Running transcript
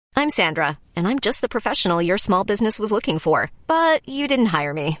I'm Sandra, and I'm just the professional your small business was looking for. But you didn't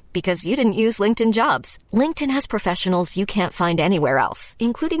hire me because you didn't use LinkedIn Jobs. LinkedIn has professionals you can't find anywhere else,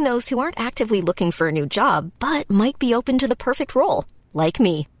 including those who aren't actively looking for a new job, but might be open to the perfect role, like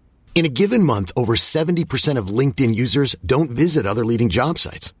me. In a given month, over 70% of LinkedIn users don't visit other leading job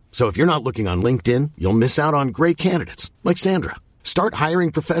sites. So if you're not looking on LinkedIn, you'll miss out on great candidates like Sandra. Start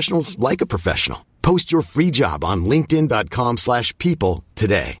hiring professionals like a professional. Post your free job on linkedin.com/people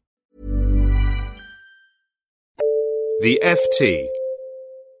today. The FT.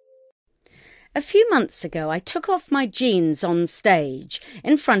 A few months ago, I took off my jeans on stage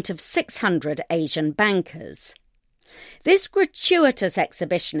in front of 600 Asian bankers. This gratuitous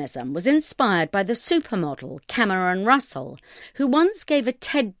exhibitionism was inspired by the supermodel Cameron Russell, who once gave a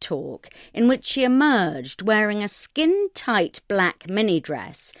TED talk in which she emerged wearing a skin-tight black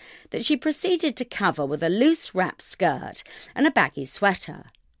mini-dress that she proceeded to cover with a loose wrap skirt and a baggy sweater.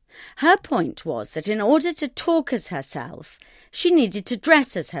 Her point was that in order to talk as herself, she needed to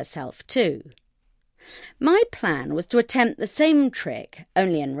dress as herself too. My plan was to attempt the same trick,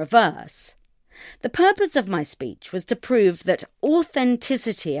 only in reverse. The purpose of my speech was to prove that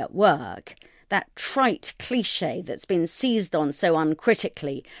authenticity at work, that trite cliché that's been seized on so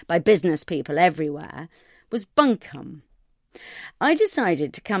uncritically by business people everywhere, was bunkum. I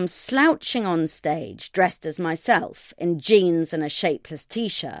decided to come slouching on stage dressed as myself in jeans and a shapeless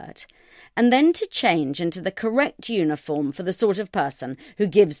T-shirt, and then to change into the correct uniform for the sort of person who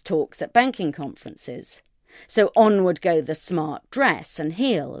gives talks at banking conferences. So on would go the smart dress and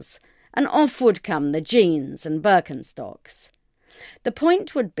heels, and off would come the jeans and Birkenstocks. The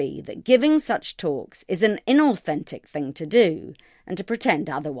point would be that giving such talks is an inauthentic thing to do, and to pretend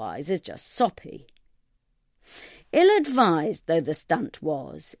otherwise is just soppy. Ill-advised though the stunt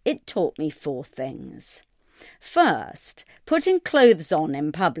was, it taught me 4 things. First, putting clothes on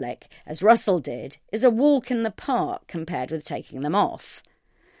in public, as Russell did, is a walk in the park compared with taking them off.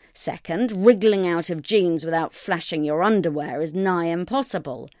 Second, wriggling out of jeans without flashing your underwear is nigh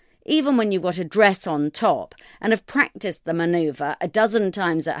impossible, even when you've got a dress on top and have practiced the manoeuvre a dozen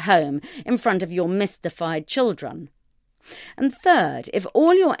times at home in front of your mystified children. And third, if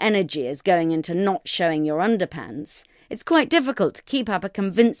all your energy is going into not showing your underpants, it's quite difficult to keep up a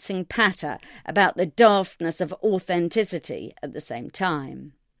convincing patter about the daftness of authenticity at the same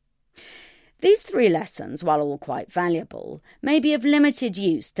time. These 3 lessons, while all quite valuable, may be of limited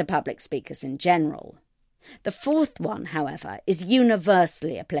use to public speakers in general. The 4th one, however, is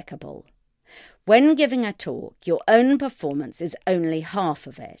universally applicable. When giving a talk, your own performance is only half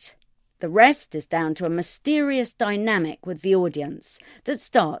of it. The rest is down to a mysterious dynamic with the audience that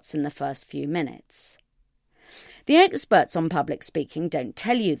starts in the first few minutes. The experts on public speaking don't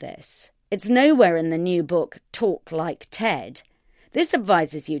tell you this. It's nowhere in the new book, Talk Like TED. This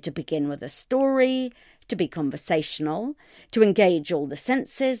advises you to begin with a story, to be conversational, to engage all the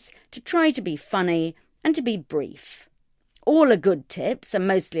senses, to try to be funny, and to be brief. All are good tips, and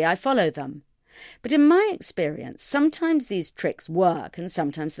mostly I follow them. But in my experience, sometimes these tricks work and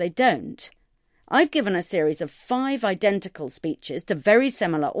sometimes they don't. I've given a series of 5 identical speeches to very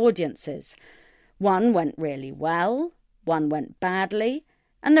similar audiences. One went really well, one went badly,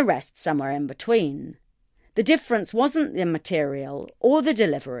 and the rest somewhere in between. The difference wasn't the material or the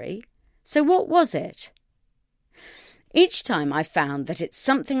delivery, so what was it? Each time I found that it's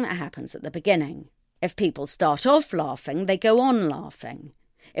something that happens at the beginning. If people start off laughing, they go on laughing.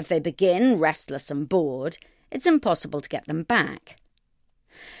 If they begin restless and bored, it's impossible to get them back.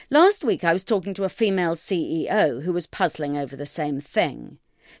 Last week I was talking to a female CEO who was puzzling over the same thing.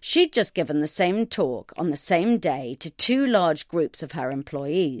 She'd just given the same talk on the same day to 2 large groups of her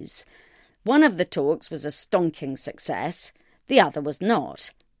employees. One of the talks was a stonking success, the other was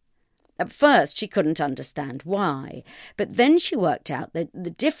not. At first she couldn't understand why, but then she worked out that the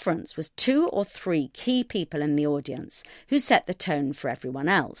difference was 2 or 3 key people in the audience who set the tone for everyone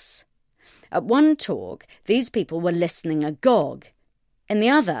else. At one talk, these people were listening agog. In the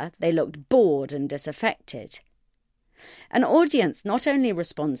other, they looked bored and disaffected. An audience not only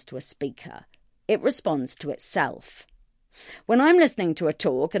responds to a speaker, it responds to itself. When I'm listening to a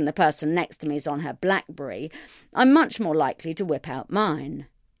talk and the person next to me is on her BlackBerry, I'm much more likely to whip out mine.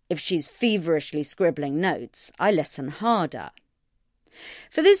 If she's feverishly scribbling notes, I listen harder.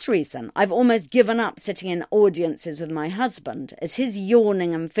 For this reason, I've almost given up sitting in audiences with my husband, as his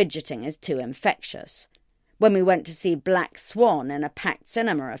yawning and fidgeting is too infectious. When we went to see Black Swan in a packed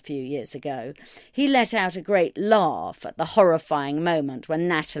cinema a few years ago, he let out a great laugh at the horrifying moment when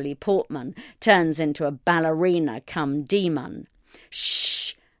Natalie Portman turns into a ballerina come demon.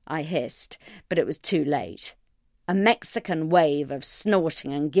 "Shh!" I hissed, but it was too late. A Mexican wave of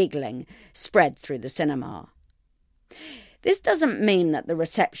snorting and giggling spread through the cinema. This doesn't mean that the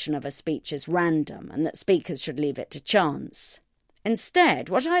reception of a speech is random and that speakers should leave it to chance. Instead,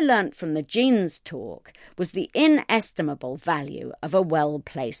 what I learnt from the Jeans talk was the inestimable value of a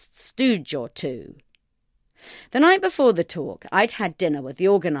well-placed stooge or two. The night before the talk, I'd had dinner with the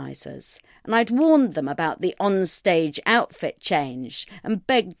organisers, and I'd warned them about the on-stage outfit change and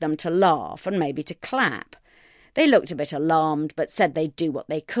begged them to laugh and maybe to clap. They looked a bit alarmed, but said they'd do what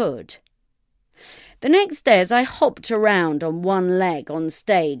they could. The next day, as I hopped around on one leg on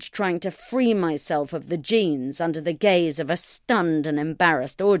stage trying to free myself of the jeans under the gaze of a stunned and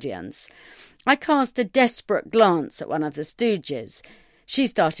embarrassed audience, I cast a desperate glance at one of the stooges. She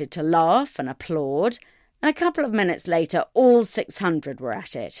started to laugh and applaud, and a couple of minutes later all 600 were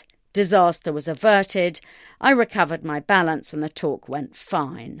at it. Disaster was averted, I recovered my balance and the talk went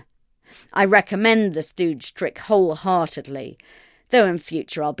fine. I recommend the stooge trick wholeheartedly, though in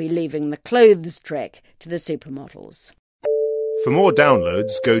future I'll be leaving the clothes trick to the supermodels. For more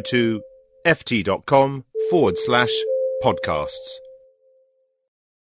downloads, go to ft.com/podcasts.